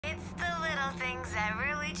that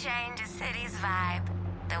really change a city's vibe.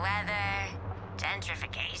 The weather,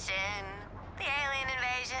 gentrification, the alien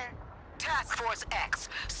invasion. Task Force X,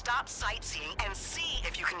 stop sightseeing and see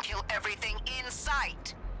if you can kill everything in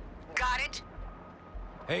sight. Got it?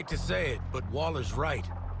 Hate to say it, but Waller's right.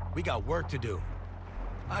 We got work to do.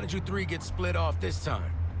 How did you three get split off this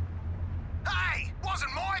time? Hey!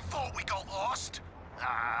 Wasn't my fault we got lost!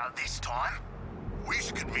 This time. We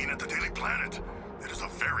should convene at the Daily Planet. It is a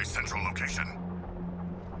very central location.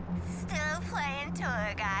 Still playing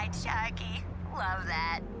tour guide, Sharky. Love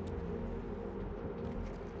that.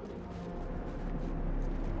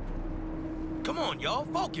 Come on, y'all,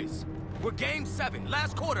 focus! We're Game 7,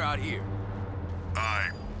 last quarter out here. I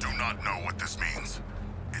do not know what this means.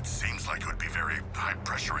 It seems like it would be very high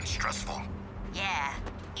pressure and stressful. Yeah,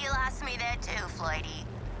 you lost me there too, Floydie.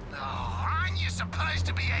 Oh, aren't you supposed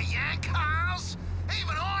to be a Yank, Carls?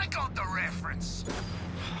 Even I got the reference.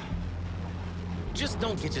 Just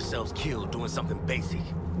don't get yourselves killed doing something basic.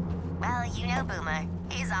 Well, you know Boomer.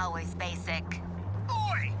 He's always basic.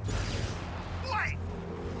 Oi! Wait!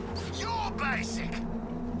 You're basic!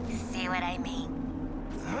 See what I mean?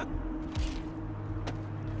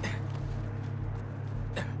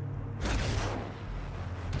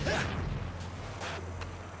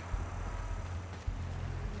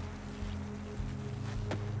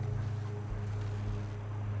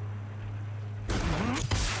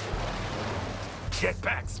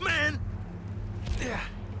 Jetpacks, man!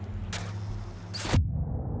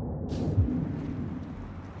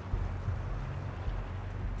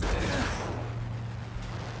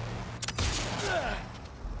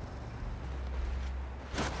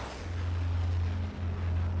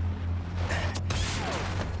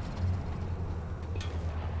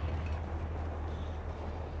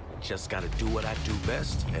 Just gotta do what I do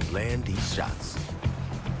best and land these shots.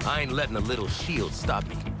 I ain't letting a little shield stop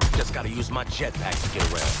me. Just gotta use my jetpack to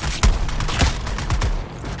get around.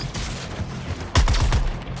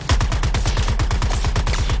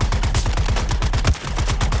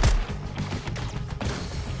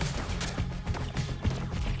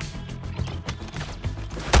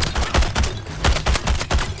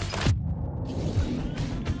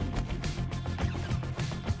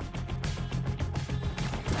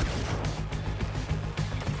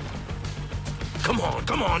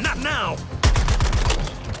 Come on, not now!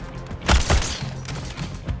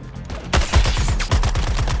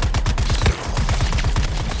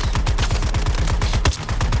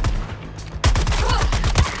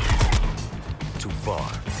 Too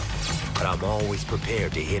far. But I'm always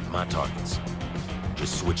prepared to hit my targets.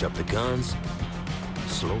 Just switch up the guns,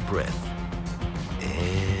 slow breath,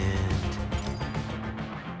 and...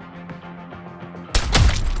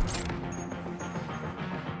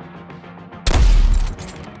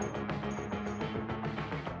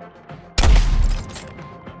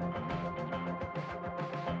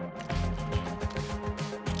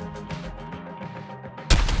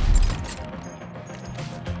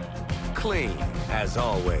 clean, as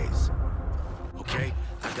always. Okay,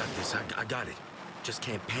 I got this, I got it. Just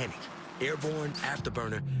can't panic. Airborne,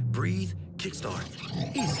 afterburner, breathe, kickstart.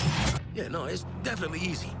 Easy. Yeah, no, it's definitely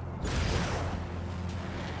easy.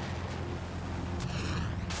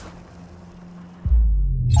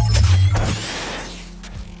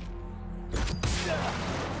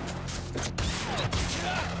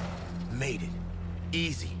 Made it.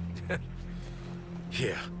 Easy.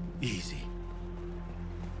 Yeah, easy.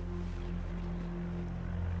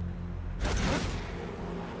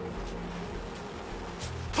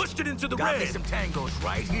 Pushed it into the red. Got me some tangos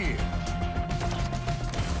right here.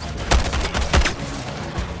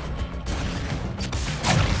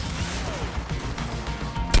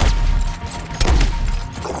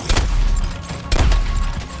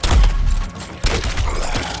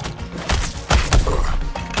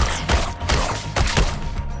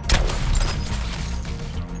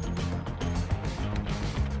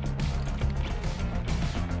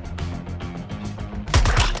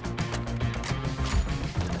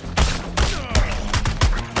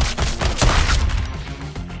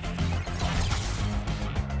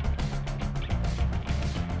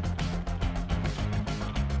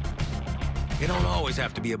 It don't always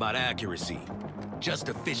have to be about accuracy, just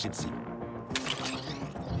efficiency.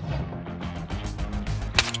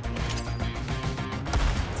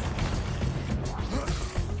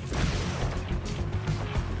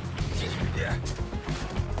 Yeah.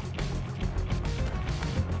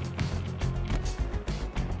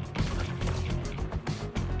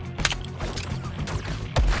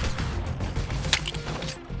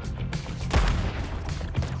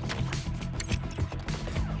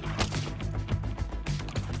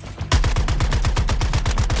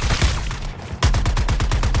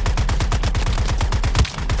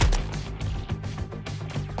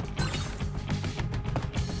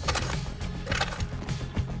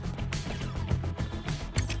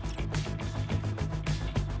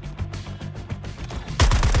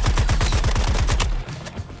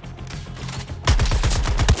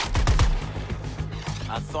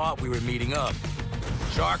 thought we were meeting up.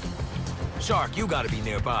 Shark? Shark, you gotta be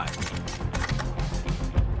nearby.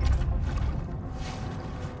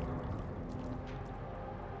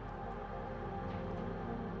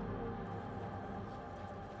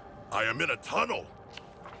 I am in a tunnel.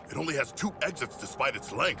 It only has 2 exits despite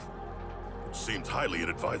its length, which seems highly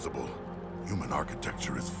inadvisable. Human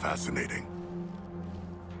architecture is fascinating.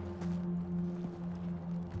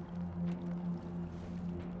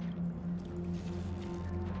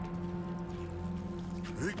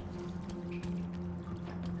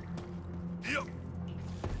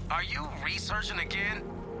 Are you researching again?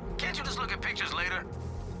 Can't you just look at pictures later?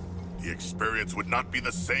 The experience would not be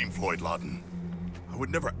the same, Floyd Lawton. I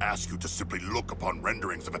would never ask you to simply look upon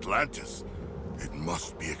renderings of Atlantis. It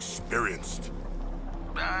must be experienced.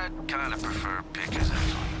 I'd kind of prefer pictures,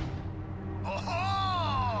 actually.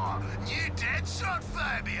 Oh, new Deadshot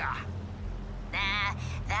phobia. Nah,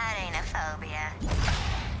 that ain't a phobia.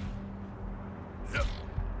 Yep.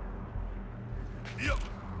 Yep.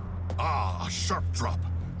 Ah, a sharp drop.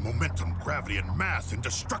 Momentum, gravity, and mass in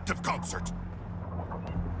destructive concert.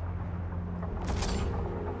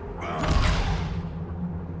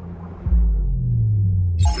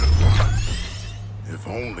 If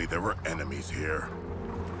only there were enemies here.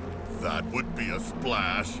 That would be a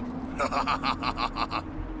splash.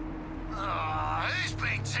 Oh, who's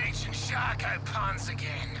been teaching Sharko puns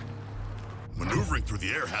again? Maneuvering through the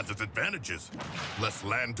air has its advantages. Less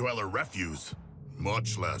land dweller refuse.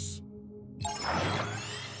 Much less.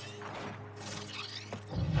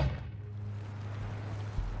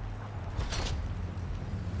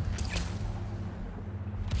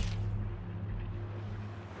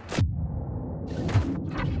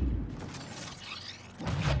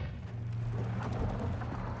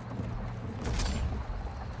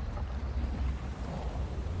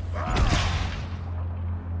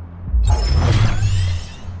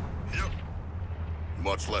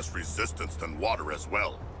 Much less resistance than water as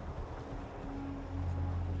well.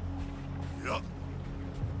 Yup.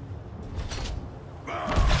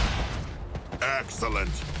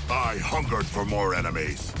 Excellent. I hungered for more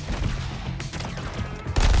enemies.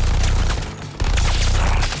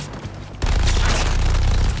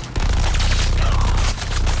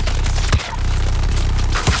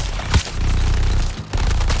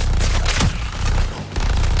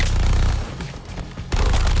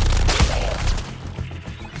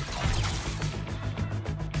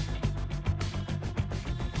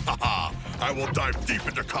 I will dive deep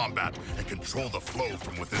into combat and control the flow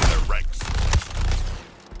from within their ranks.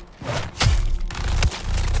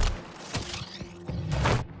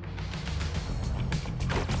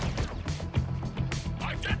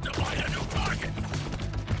 Identify a new target!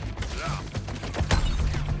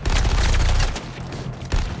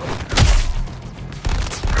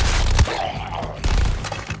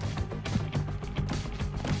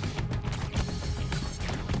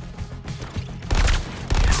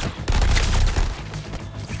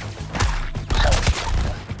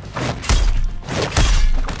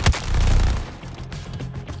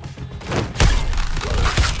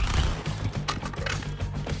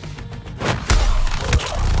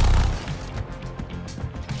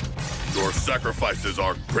 Your sacrifices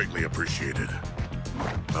are greatly appreciated.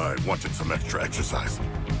 I wanted some extra exercise.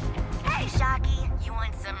 Hey, Shocky, you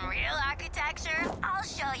want some real architecture? I'll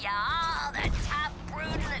show you all the top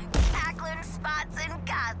broods and cackling spots in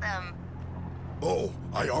Gotham. Oh,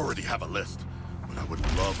 I already have a list, but I would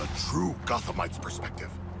love a true Gothamite's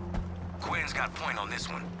perspective. Quinn's got point on this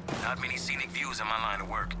one. Not many scenic views in my line of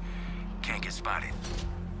work. Can't get spotted.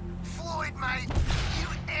 Floyd, mate, you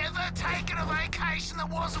ever taken a vacation that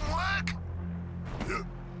wasn't work? Yeah.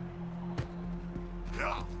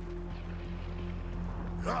 Yeah.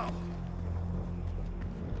 Yeah.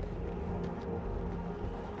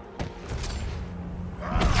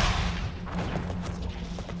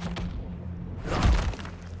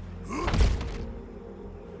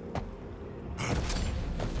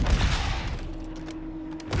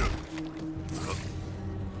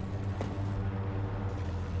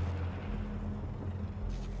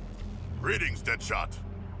 Greetings, Deadshot.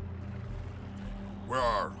 Where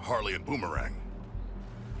are Harley and Boomerang?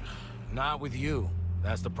 Not with you.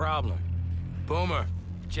 That's the problem. Boomer,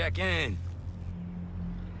 check in.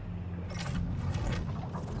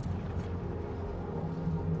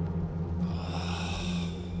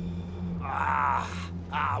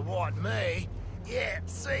 What, me? Yeah,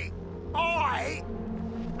 see, I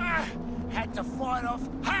had to fight off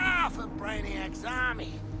half of Brainiac's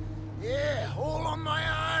army. Yeah, all on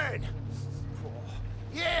my own.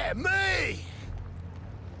 Yeah, me!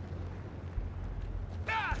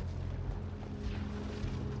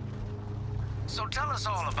 So So tell us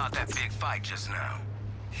all about that big fight just now.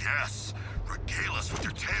 Yes, regale us with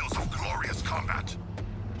your tales of glorious combat.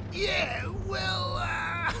 Yeah, well,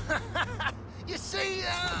 you see,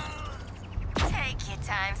 Take your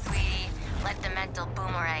time, sweetie. Let the mental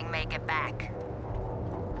boomerang make it back.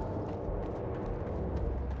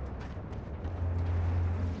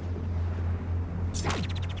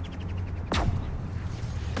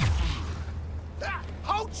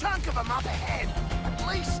 Whole chunk of them up ahead. At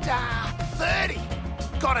least, 30.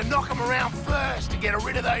 Gotta knock them around first to get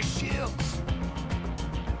rid of those shields.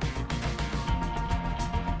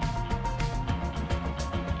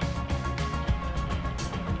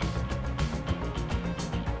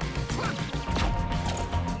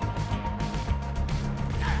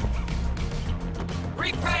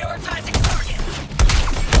 Reprioritizing target.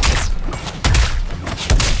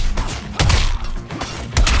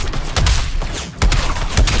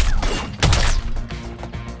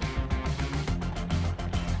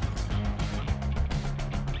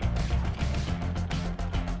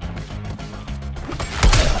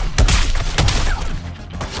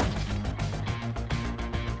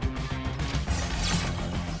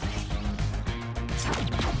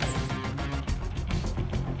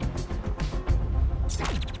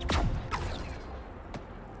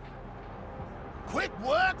 Quick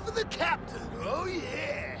work for the captain, oh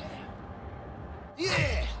yeah.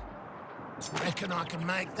 Yeah. Reckon I can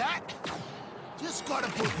make that. Just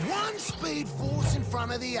gotta put one speed force in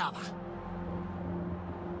front of the other.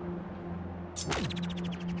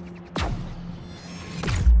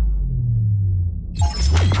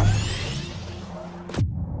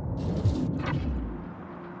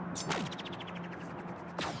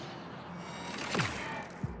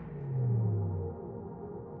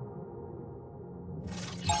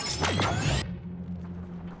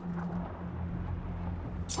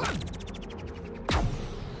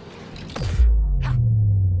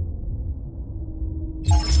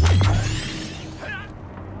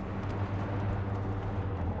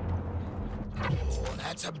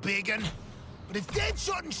 That's a big un. But if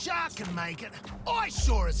Deadshot and Shark can make it, I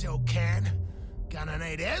sure as hell can. Gonna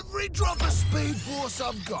need every drop of speed force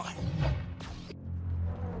I've got.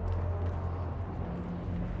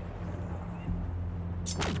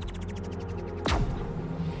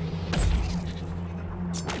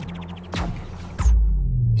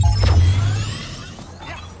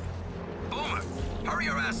 Boomer, hurry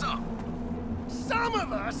your ass up. Some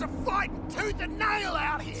of us are fighting tooth and nail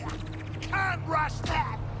out here. Can't rush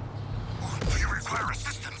that. Do you require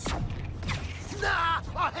assistance? Nah,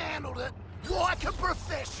 I handled it like a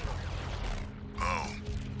professional. Oh,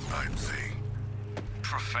 I see.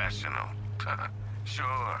 Professional.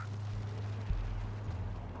 Sure.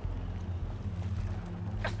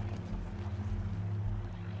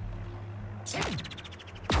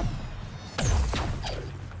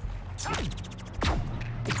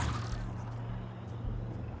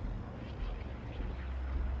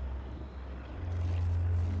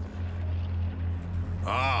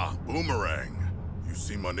 Ah, Boomerang. You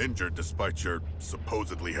seem uninjured despite your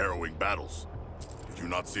supposedly harrowing battles. Did you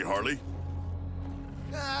not see Harley?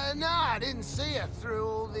 No, I didn't see her through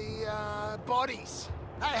all the, bodies.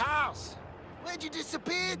 Hey, House, where'd you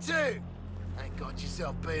disappear to? Ain't got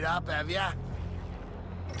yourself beat up, have ya?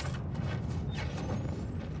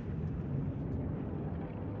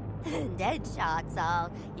 Deadshot's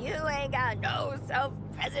all. You ain't got no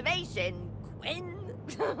self-preservation, Quinn.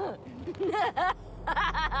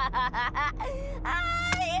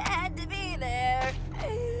 I had to be there.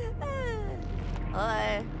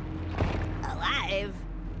 Or alive.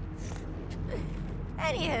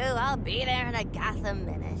 Anywho, I'll be there in a Gotham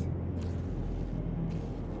minute.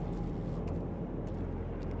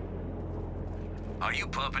 Are you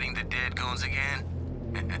puppeting the dead goons again?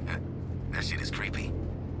 That shit is creepy.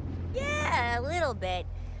 Yeah, a little bit.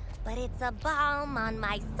 But it's a balm on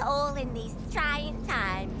my soul in these trying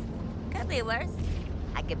times. Could be worse.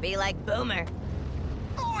 I could be like Boomer.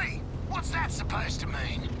 Oi! What's that supposed to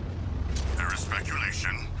mean? There is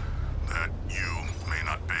speculation that you may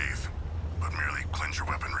not bathe, but merely cleanse your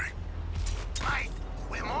weaponry. Mate,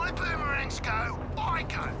 where my boomerangs go, I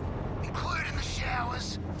go. Including the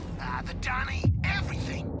showers, the dunny,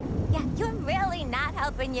 everything. Yeah, you're really not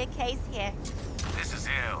helping your case here. This is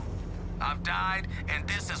hell. I've died, and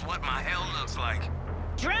this is what my hell looks like.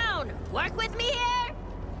 Drone, work with me here?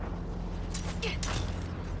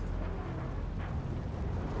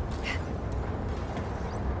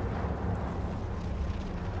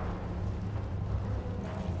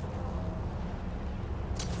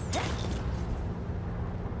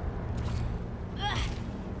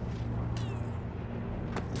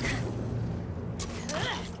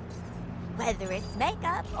 Whether it's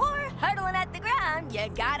makeup or hurdling at the ground, you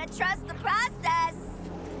gotta trust the process.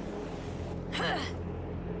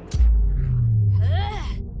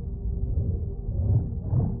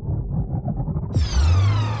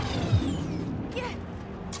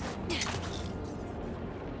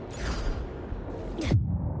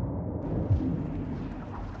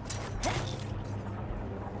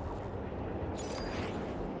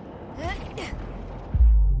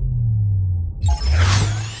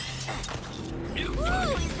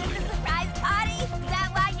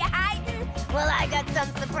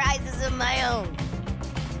 Some surprises of my own.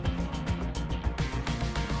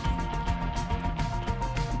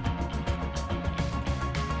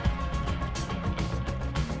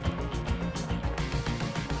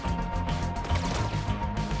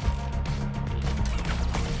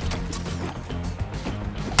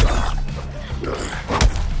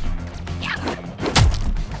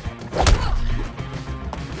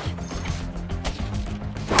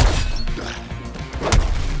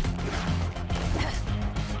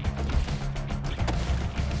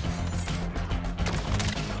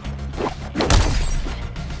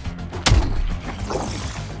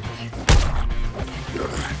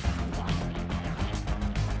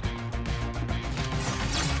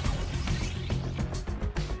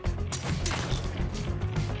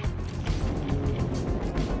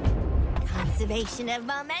 Conservation of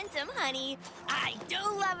momentum, honey. I do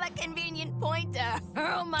love a convenient point to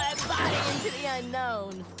hurl my body into the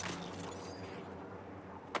unknown.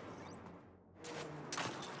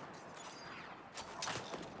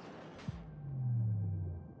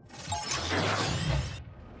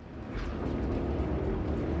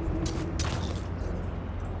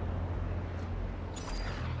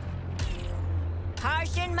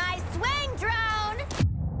 Harshen my swing drone!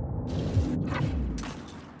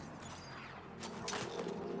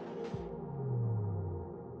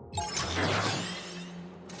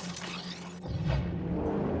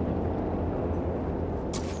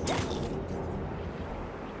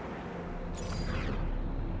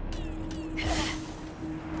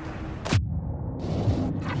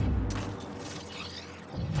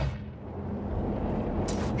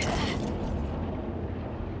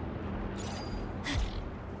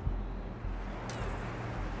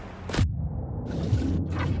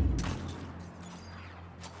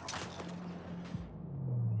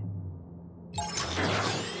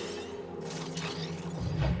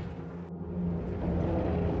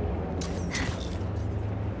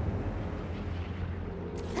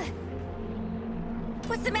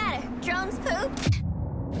 What's the matter? Drones poop?